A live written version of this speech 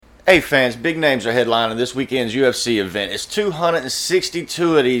Hey fans, big names are headlining this weekend's UFC event. It's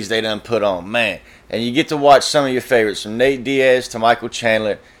 262 of these they done put on, man. And you get to watch some of your favorites, from Nate Diaz to Michael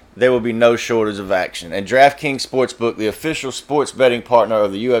Chandler. There will be no shortage of action. And DraftKings Sportsbook, the official sports betting partner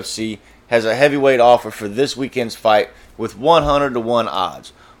of the UFC, has a heavyweight offer for this weekend's fight with 100-1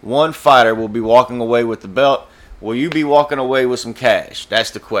 odds. One fighter will be walking away with the belt. Will you be walking away with some cash? That's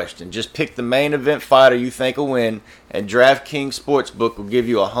the question. Just pick the main event fighter you think will win, and DraftKings Sportsbook will give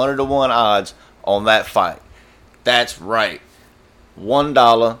you 100-1 odds on that fight. That's right.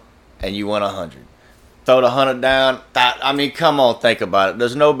 $1 and you win 100. Throw the 100 down. Come on, think about it.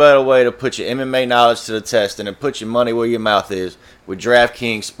 There's no better way to put your MMA knowledge to the test than to put your money where your mouth is with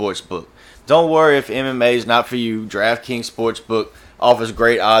DraftKings Sportsbook. Don't worry if MMA is not for you. DraftKings Sportsbook offers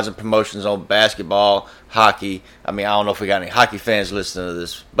great odds and promotions on basketball, hockey. I don't know if we got any hockey fans listening to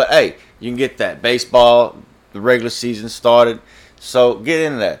this, but hey, you can get that. Baseball, the regular season started, so get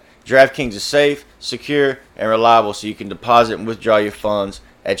in there. DraftKings is safe, secure, and reliable, so you can deposit and withdraw your funds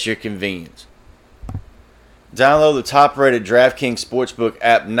at your convenience. Download the top-rated DraftKings Sportsbook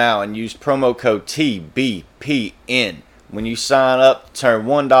app now and use promo code TBPN. When you sign up, turn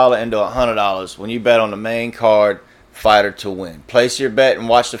 $1 into $100 when you bet on the main card fighter to win. Place your bet and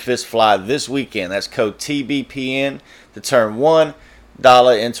watch the fist fly this weekend. That's code TBPN to turn $1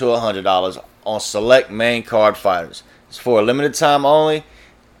 into $100 on select main card fighters. It's for a limited time only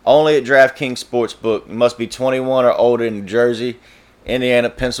at DraftKings Sportsbook. You must be 21 or older in New Jersey, Indiana,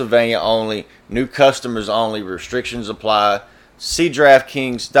 Pennsylvania only. New customers only. Restrictions apply. See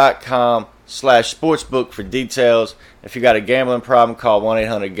DraftKings.com/sportsbook for details. If you got a gambling problem, call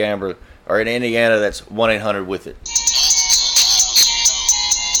 1-800-GAMBLER, or in Indiana, that's 1-800-WITH-IT.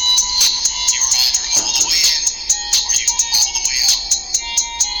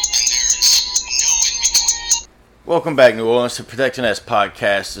 Welcome back, New Orleans, to Protecting Us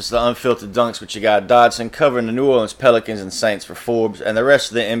podcast. It's the Unfiltered Dunks with your guy Dodson, covering the New Orleans Pelicans and Saints for Forbes and the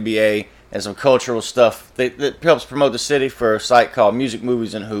rest of the NBA and some cultural stuff that helps promote the city for a site called Music,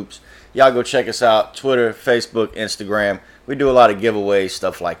 Movies, and Hoops. Y'all go check us out, Twitter, Facebook, Instagram. We do a lot of giveaways,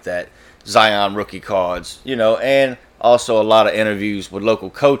 stuff like that. Zion rookie cards, and also a lot of interviews with local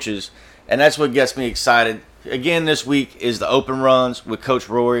coaches. And that's what gets me excited. Again, this week is the open runs with Coach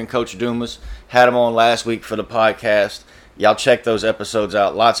Rory and Coach Dumas. Had them on last week for the podcast. Y'all check those episodes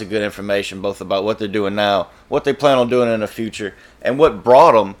out. Lots of good information, both about what they're doing now, what they plan on doing in the future, and what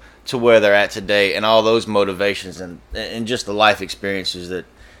brought them to where they're at today, and all those motivations and just the life experiences that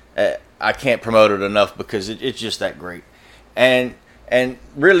I can't promote it enough because it's just that great. And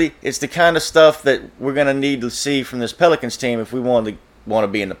really, it's the kind of stuff that we're going to need to see from this Pelicans team if we want to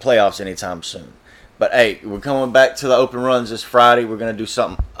be in the playoffs anytime soon. But hey, we're coming back to the open runs this Friday. We're going to do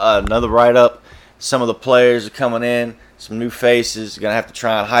something, another write-up. Some of the players are coming in, some new faces. Going to have to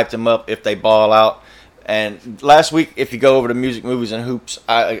try and hype them up if they ball out. And last week, if you go over to Music, Movies, and Hoops,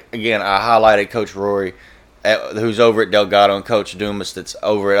 I highlighted Coach Rory, who's over at Delgado, and Coach Dumas that's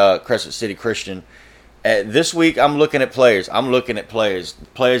over at Crescent City Christian. This week, I'm looking at players.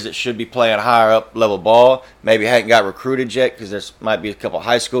 Players that should be playing higher up level ball. Maybe hadn't got recruited yet because there might be a couple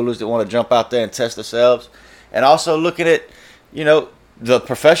high schoolers that want to jump out there and test themselves. And also looking at, the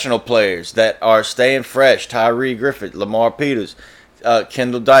professional players that are staying fresh. Tyree Griffith, Lamar Peters,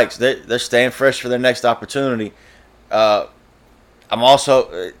 Kendall Dykes. They're staying fresh for their next opportunity. I'm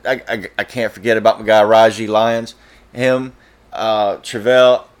also, I can't forget about my guy Raji Lyons. Him,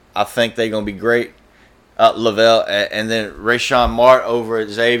 Travell, I think they're going to be great. Lavelle, and then Rayshawn Mart over at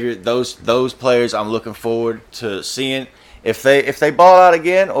Xavier. Those players I'm looking forward to seeing. If they ball out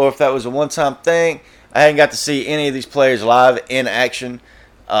again, or if that was a one-time thing. I hadn't got to see any of these players live in action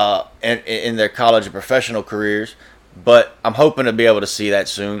in their college and professional careers, but I'm hoping to be able to see that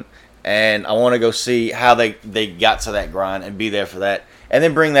soon. And I want to go see how they got to that grind and be there for that, and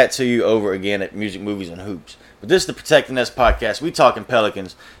then bring that to you over again at Music, Movies, and Hoops. But this is the Protecting Us podcast. We talking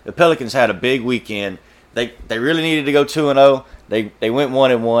Pelicans. The Pelicans had a big weekend. They really needed to go 2-0. They went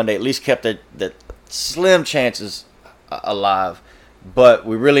 1-1. They at least kept the slim chances alive. But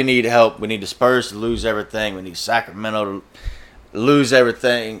we really need help. We need the Spurs to lose everything. We need Sacramento to lose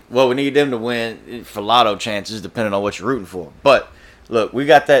everything. Well, we need them to win for lotto chances, depending on what you're rooting for. But look, we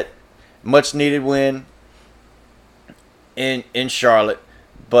got that much-needed win in Charlotte.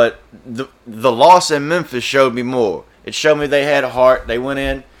 But the loss in Memphis showed me more. It showed me they had a heart. They went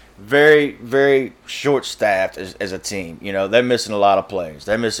in very, very short-staffed as a team. They're missing a lot of players.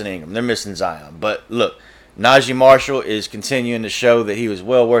 They're missing Ingram. They're missing Zion. But look, Najee Marshall is continuing to show that he was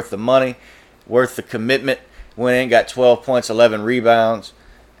well worth the money, worth the commitment. Went in, got 12 points, 11 rebounds,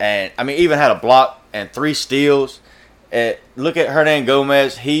 and even had a block and 3 steals. Look at Hernan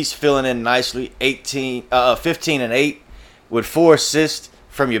Gomez. He's filling in nicely. 15 and 8 with 4 assists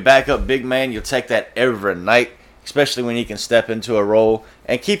from your backup big man. You'll take that every night, especially when he can step into a role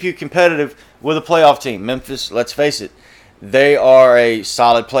and keep you competitive with a playoff team. Memphis, let's face it, they are a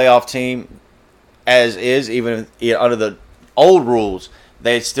solid playoff team as is. Even under the old rules,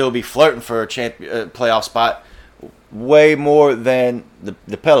 they'd still be flirting for a playoff spot way more than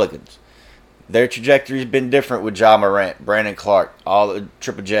the Pelicans. Their trajectory's been different with Ja Morant, Brandon Clark, all the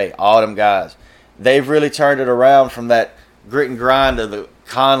Triple J, all them guys. They've really turned it around from that grit and grind of the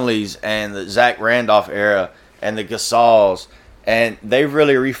Conleys and the Zach Randolph era and the Gasols, and they've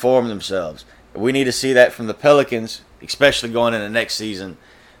really reformed themselves. We need to see that from the Pelicans, especially going into next season.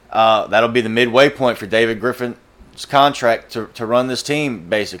 That'll be the midway point for David Griffin's contract to run this team,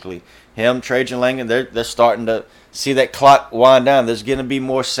 basically. Him, Trajan Langdon, they're starting to see that clock wind down. There's going to be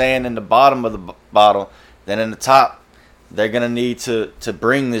more sand in the bottom of the bottle than in the top. They're going to need to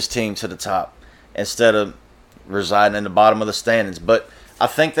bring this team to the top instead of residing in the bottom of the standings. But I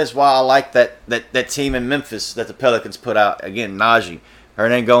think that's why I like that team in Memphis that the Pelicans put out. Again, Najee,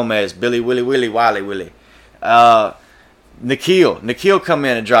 Hernan Gomez, Billy Willie Willie, Wiley Willie. Nikhil come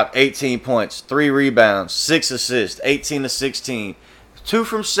in and drop 18 points, 3 rebounds, 6 assists, 18 to 16. 2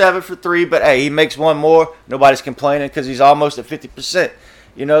 from 7 for 3, but hey, he makes 1 more. Nobody's complaining because he's almost at 50%.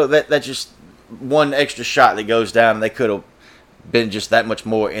 You know, that's just 1 extra shot that goes down, and they could have been just that much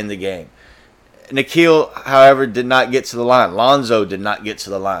more in the game. Nikhil, however, did not get to the line. Lonzo did not get to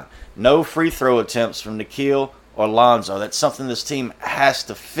the line. No free throw attempts from Nikhil or Lonzo. That's something this team has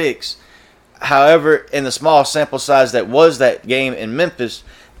to fix. However, in the small sample size that was that game in Memphis,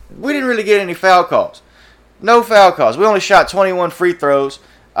 we didn't really get any foul calls. No foul calls. We only shot 21 free throws.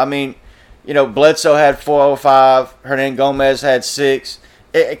 I mean, you know, Bledsoe had 4 or 5. Hernan Gomez had 6.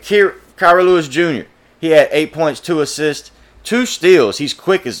 Kyrie Lewis Jr., he had 8 points, 2 assists, 2 steals. He's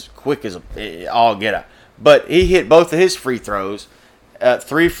quick as all get out. But he hit both of his free throws.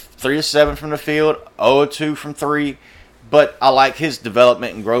 3 of 7 from the field, 0 of 2 from 3. But I like his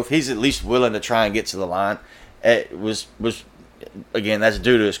development and growth. He's at least willing to try and get to the line. It was again, that's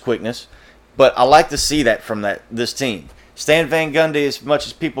due to his quickness. But I like to see that from this team. Stan Van Gundy, as much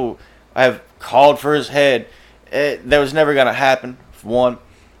as people have called for his head, that was never going to happen, for 1.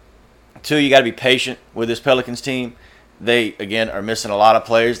 2, you got to be patient with this Pelicans team. They, again, are missing a lot of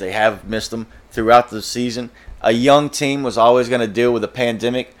players. They have missed them throughout the season. A young team was always going to deal with a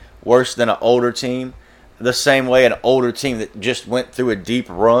pandemic worse than an older team. The same way an older team that just went through a deep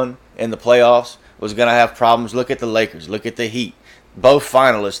run in the playoffs was going to have problems. Look at the Lakers. Look at the Heat. Both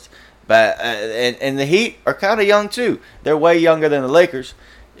finalists. And the Heat are kind of young too. They're way younger than the Lakers,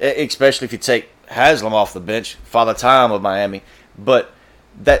 especially if you take Haslam off the bench, Father Time of Miami. But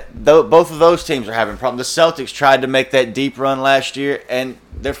both of those teams are having problems. The Celtics tried to make that deep run last year, and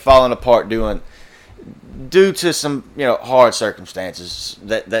they're falling apart due to some hard circumstances.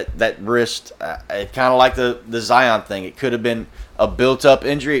 That wrist, kind of like the Zion thing. It could have been a built-up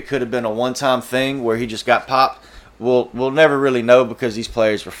injury. It could have been a one-time thing where he just got popped. We'll never really know because these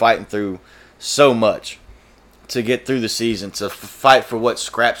players were fighting through so much to get through the season, to fight for what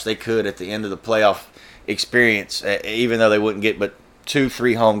scraps they could at the end of the playoff experience, even though they wouldn't get but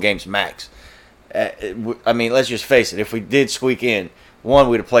 2-3 home games max. I mean, let's just face it. If we did squeak in, 1,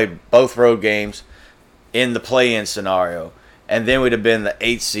 we'd have played both road games in the play-in scenario, and then we'd have been the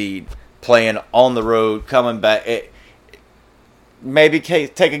 8th seed playing on the road, coming back. Maybe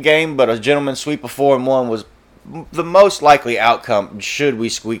take a game, but a gentleman's sweep of 4-1 was the most likely outcome should we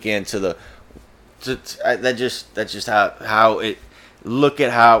squeak into that's just how it. Look at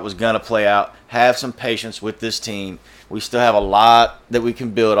how it was going to play out. Have some patience with this team. We still have a lot that we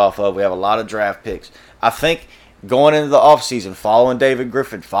can build off of. We have a lot of draft picks. I think going into the offseason, following David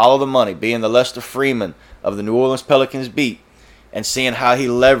Griffin, follow the money, being the Lester Freeman of the New Orleans Pelicans beat, and seeing how he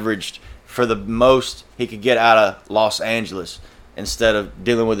leveraged for the most he could get out of Los Angeles instead of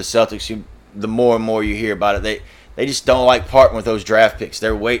dealing with the Celtics. The more and more you hear about it, they just don't like parting with those draft picks.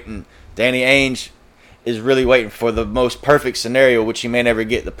 They're waiting. Danny Ainge is really waiting for the most perfect scenario, which he may never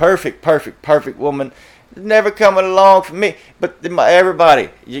get. The perfect woman never coming along for me. But everybody,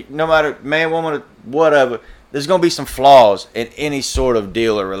 no matter man, woman, or whatever, there's going to be some flaws in any sort of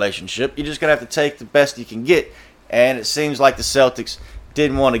deal or relationship. You're just going to have to take the best you can get. And it seems like the Celtics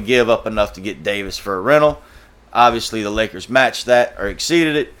didn't want to give up enough to get Davis for a rental. Obviously, the Lakers matched that or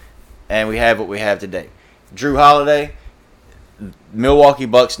exceeded it. And we have what we have today. Drew Holiday, Milwaukee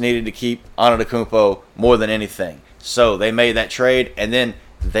Bucks needed to keep Antetokounmpo more than anything. So they made that trade, and then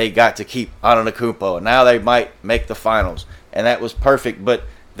they got to keep Antetokounmpo. And now they might make the finals. And that was perfect, but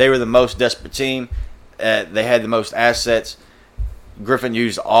they were the most desperate team. they had the most assets. Griffin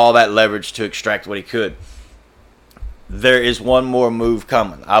used all that leverage to extract what he could. There is one more move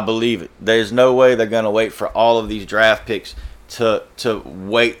coming. I believe it. There's no way they're going to wait for all of these draft picks to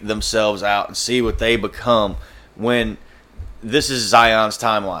wait themselves out and see what they become when this is Zion's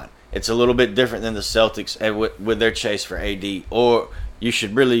timeline. It's a little bit different than the Celtics and with their chase for AD. Or you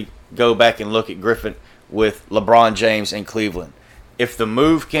should really go back and look at Griffin with LeBron James in Cleveland. If the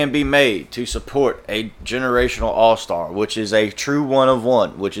move can be made to support a generational all-star, which is a true one of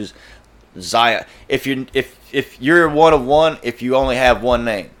one, which is Zion. If you're one of one, if you only have one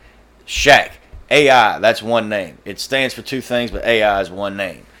name, Shaq, AI, that's one name. It stands for two things, but AI is one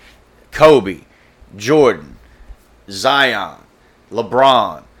name. Kobe, Jordan, Zion,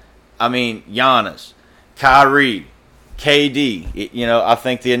 LeBron, Giannis, Kyrie, KD. I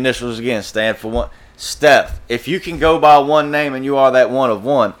think the initials again stand for one. Steph. If you can go by one name and you are that one of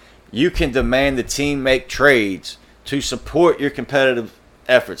one, you can demand the team make trades to support your competitive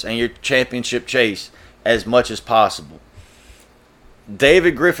efforts and your championship chase as much as possible.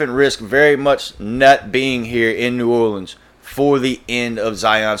 David Griffin risked very much not being here in New Orleans for the end of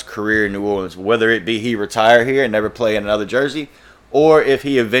Zion's career in New Orleans, whether it be he retire here and never play in another jersey, or if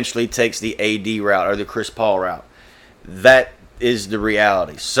he eventually takes the AD route or the Chris Paul route. That is the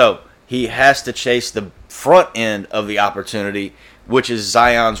reality. So he has to chase the front end of the opportunity, which is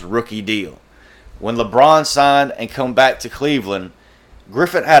Zion's rookie deal. When LeBron signed and come back to Cleveland,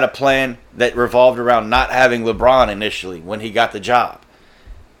 Griffin had a plan that revolved around not having LeBron initially when he got the job.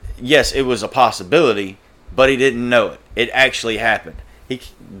 Yes, it was a possibility, but he didn't know it. It actually happened.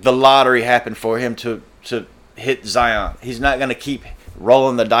 The lottery happened for him to hit Zion. He's not going to keep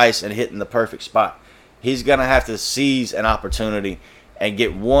rolling the dice and hitting the perfect spot. He's going to have to seize an opportunity and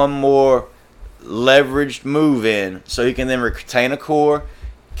get one more leveraged move in so he can then retain a core,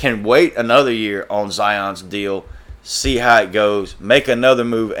 can wait another year on Zion's deal, see how it goes, make another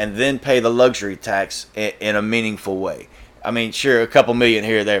move, and then pay the luxury tax in a meaningful way. Sure, a couple million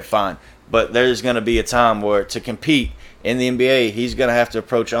here or there, fine. But there's going to be a time where to compete in the NBA, he's going to have to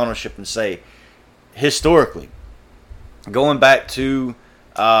approach ownership and say, historically, going back to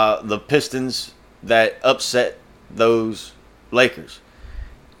the Pistons that upset those Lakers,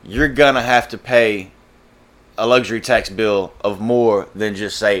 you're going to have to pay a luxury tax bill of more than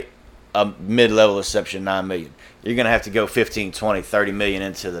just, say, a mid-level exception, $9 million. You're going to have to go 15, 20, 30 million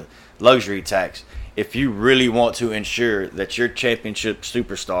into the luxury tax if you really want to ensure that your championship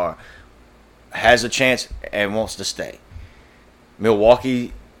superstar has a chance and wants to stay.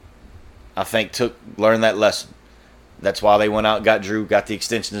 Milwaukee, I think, learned that lesson. That's why they went out and got Drew, got the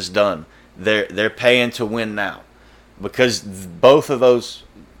extensions done. They're paying to win now because both of those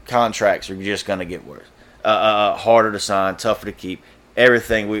contracts are just going to get worse. Harder to sign, tougher to keep,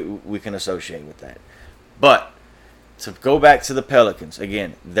 everything we can associate with that. But to go back to the Pelicans,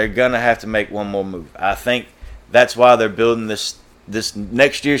 again, they're going to have to make one more move. I think that's why they're building this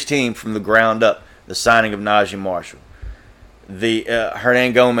next year's team from the ground up, the signing of Najee Marshall. The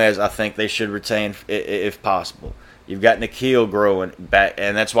Hernan Gomez, I think they should retain if possible. You've got Nikhil growing back,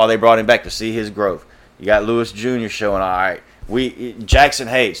 and that's why they brought him back to see his growth. You got Lewis Jr. showing all right. Jackson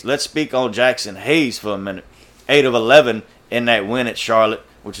Hayes. Let's speak on Jackson Hayes for a minute. 8 of 11 in that win at Charlotte,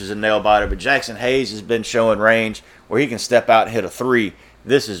 which is a nail-biter. But Jackson Hayes has been showing range where he can step out and hit a three.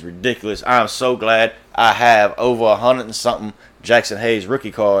 This is ridiculous. I'm so glad I have over 100 and something Jackson Hayes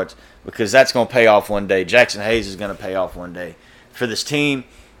rookie cards because that's going to pay off one day. Jackson Hayes is going to pay off one day for this team.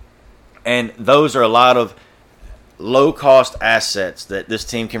 And those are a lot of low-cost assets that this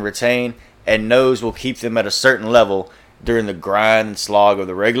team can retain and knows will keep them at a certain level during the grind and slog of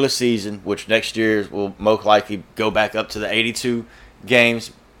the regular season, which next year will most likely go back up to the 82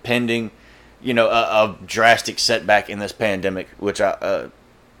 games, pending, a drastic setback in this pandemic, which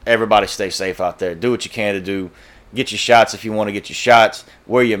everybody stay safe out there. Do what you can to do. Get your shots if you want to get your shots.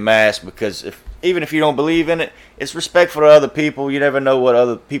 Wear your mask because even if you don't believe in it, it's respectful to other people. You never know what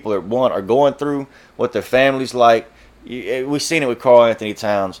other people are going through, what their family's like. We've seen it with Karl Anthony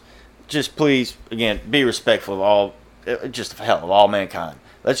Towns. Just please, again, be respectful of all mankind.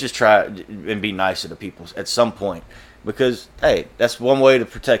 Let's just try and be nicer to people at some point because, hey, that's one way to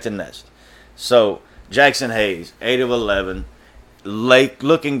protect a nest. So, Jackson Hayes, 8 of 11, Lake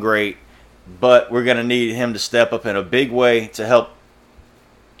looking great, but we're going to need him to step up in a big way to help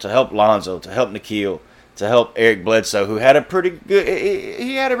Lonzo, to help Nikhil, to help Eric Bledsoe, who had a pretty good,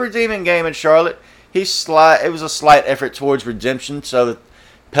 he had a redeeming game in Charlotte. It was a slight effort towards redemption so that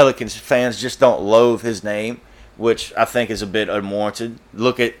Pelicans fans just don't loathe his name, which I think is a bit unwarranted.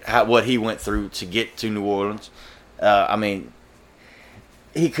 Look at what he went through to get to New Orleans.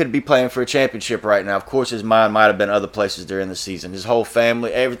 he could be playing for a championship right now. Of course, his mind might have been other places during the season. His whole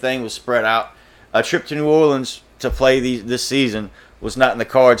family, everything was spread out. A trip to New Orleans to play this season was not in the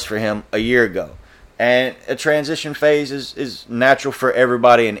cards for him a year ago. And a transition phase is natural for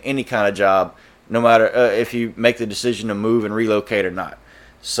everybody in any kind of job, no matter if you make the decision to move and relocate or not.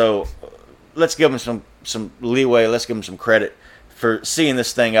 So let's give him some leeway. Let's give him some credit for seeing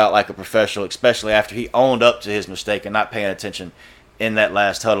this thing out like a professional, especially after he owned up to his mistake and not paying attention in that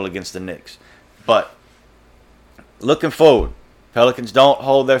last huddle against the Knicks. But looking forward, Pelicans don't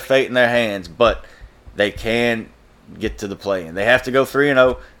hold their fate in their hands, but they can get to the play-in. They have to go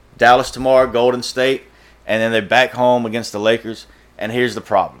 3-0. Dallas tomorrow, Golden State, and then they're back home against the Lakers. And here's the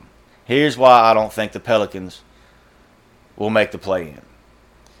problem. Here's why I don't think the Pelicans will make the play-in.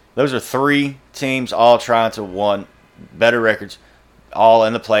 Those are 3 teams all trying to win better records, all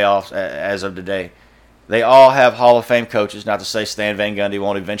in the playoffs as of today. They all have Hall of Fame coaches, not to say Stan Van Gundy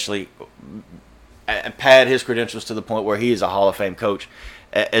won't eventually pad his credentials to the point where he is a Hall of Fame coach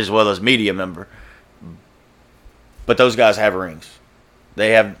as well as media member. But those guys have rings.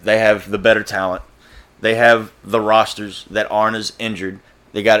 They have the better talent. They have the rosters that aren't as injured.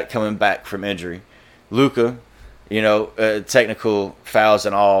 They got it coming back from injury. Luka, technical fouls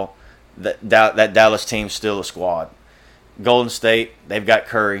and all, that Dallas team's still a squad. Golden State, they've got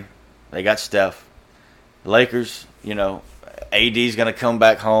Curry. They got Steph. Lakers, AD's going to come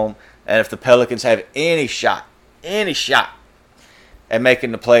back home. And if the Pelicans have any shot at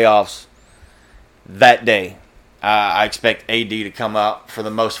making the playoffs that day, I expect AD to come out for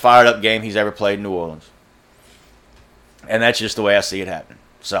the most fired up game he's ever played in New Orleans. And that's just the way I see it happen.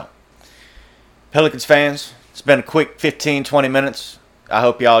 So, Pelicans fans, it's been a quick 15, 20 minutes. I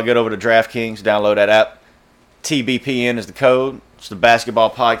hope y'all get over to DraftKings, download that app. TBPN is the code. It's the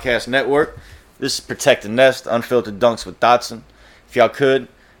Basketball Podcast Network. This is Protect the Nest, Unfiltered Dunks with Dotson. If y'all could,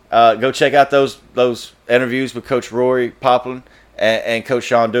 go check out those interviews with Coach Rory, Poplion, and Coach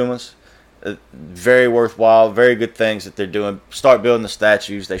Shaun, Dumas. Very worthwhile, very good things that they're doing. Start building the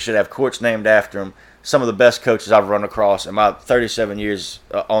statues. They should have courts named after them. Some of the best coaches I've run across in my 37 years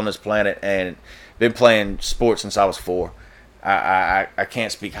on this planet, and been playing sports since I was 4. I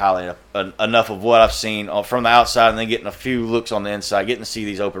can't speak highly enough of what I've seen from the outside, and then getting a few looks on the inside, getting to see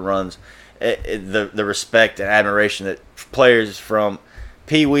these open runs. The respect and admiration that players from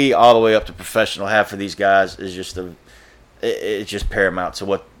Pee-wee all the way up to professional have for these guys is just paramount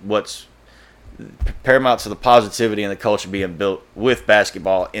to what's paramount to the positivity and the culture being built with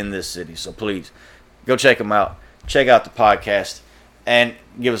basketball in this city. So please go check them out. Check out the podcast and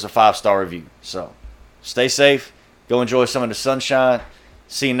give us a 5-star review. So stay safe. Go enjoy some of the sunshine.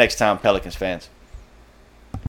 See you next time, Pelicans fans.